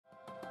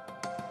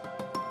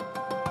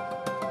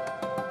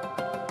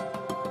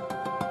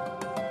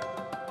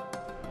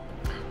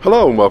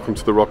Hello and welcome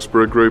to the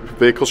Roxburghe Group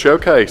Vehicle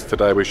Showcase.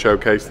 Today we're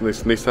showcasing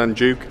this Nissan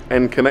Juke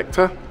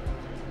N-Connecta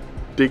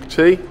Dig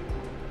T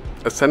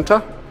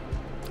Acenta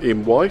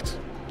in white.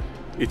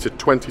 It's a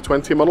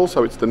 2020 model,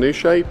 so it's the new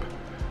shape,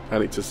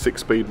 and it's a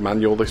 6-speed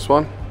manual, this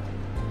one.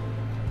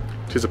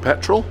 It is a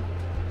petrol.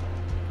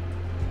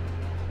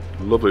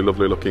 Lovely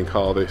looking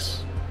car,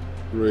 this.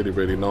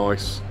 Really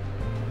nice.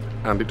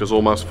 And it does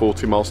almost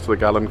 40 miles to the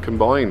gallon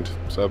combined,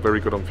 so very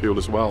good on fuel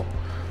as well.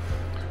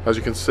 As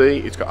you can see,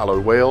 it's got alloy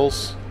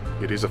wheels.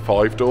 It is a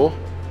 5-door.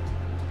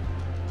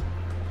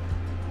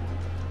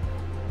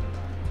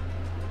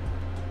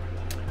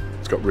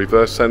 It's got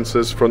reverse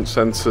sensors, front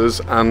sensors,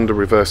 and a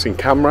reversing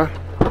camera.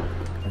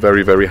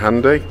 Very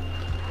handy.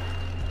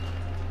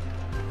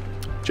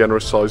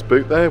 Generous sized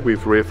boot there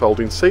with rear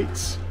folding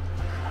seats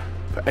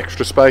for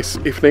extra space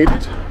if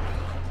needed.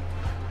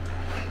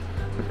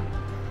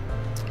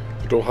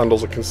 The door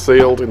handles are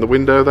concealed in the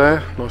window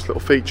there. Nice little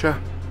feature.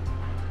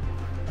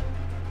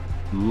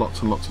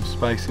 Lots and lots of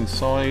space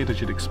inside,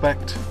 as you'd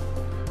expect.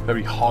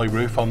 Very high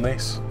roof on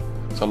this,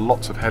 so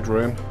lots of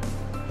headroom.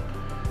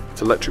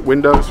 It's electric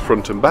windows,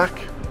 front and back.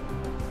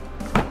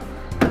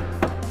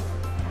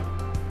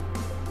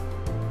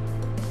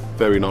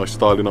 Very nice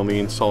styling on the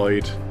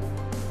inside.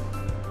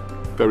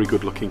 Very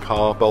good looking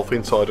car, both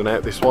inside and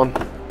out, this one.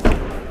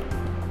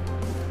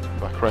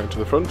 Back around to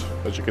the front.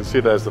 As you can see,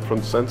 there's the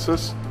front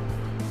sensors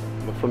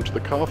on the front of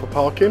the car for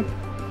parking.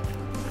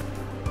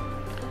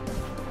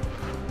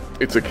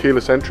 It's a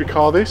keyless entry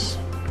car, this,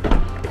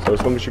 so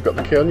as long as you've got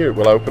the key on you, it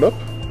will open up.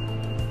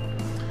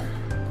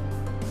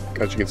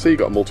 As you can see, you've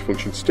got a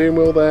multifunction steering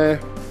wheel there,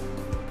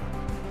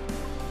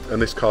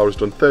 and this car has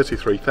done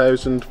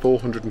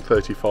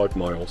 33,435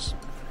 miles.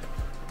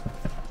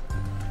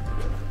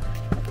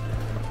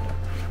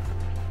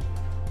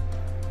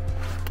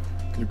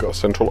 You've got a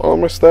central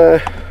armrest there,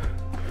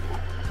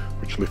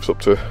 which lifts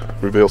up to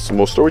reveal some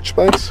more storage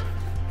space.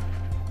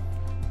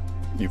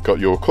 You've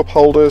got your cup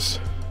holders.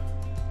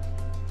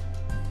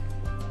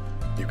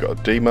 You've got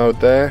a D mode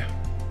there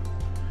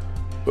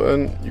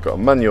button, you've got a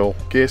manual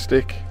gear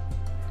stick,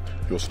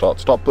 your start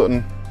stop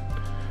button,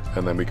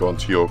 and then we go on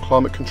to your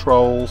climate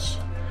controls,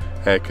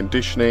 air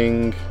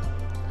conditioning.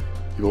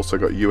 You've also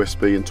got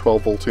USB and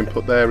 12 volt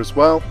input there as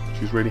well,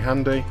 which is really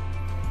handy.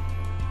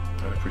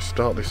 And if we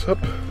start this up,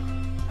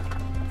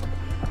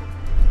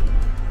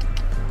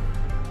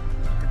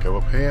 we go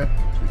up here,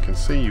 as you can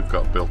see you've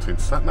got built-in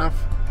sat nav.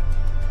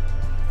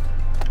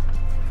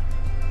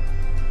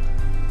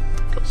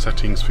 Got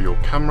settings for your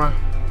camera,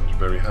 which is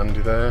very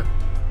handy there.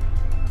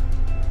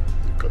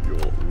 You've got your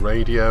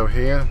radio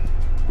here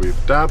with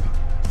DAB,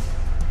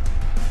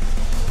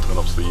 and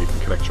obviously you can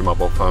connect your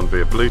mobile phone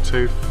via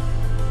Bluetooth.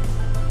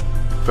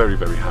 Very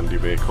handy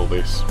vehicle,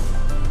 this.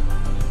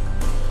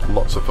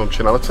 Lots of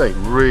functionality,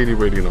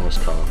 really nice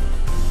car.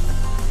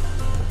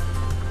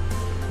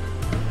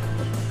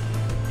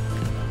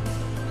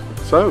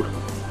 So,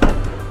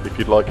 if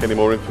you'd like any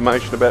more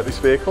information about this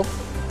vehicle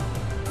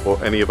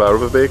or any of our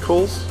other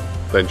vehicles,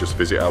 then just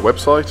visit our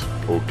website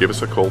or give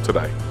us a call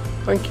today.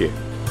 Thank you.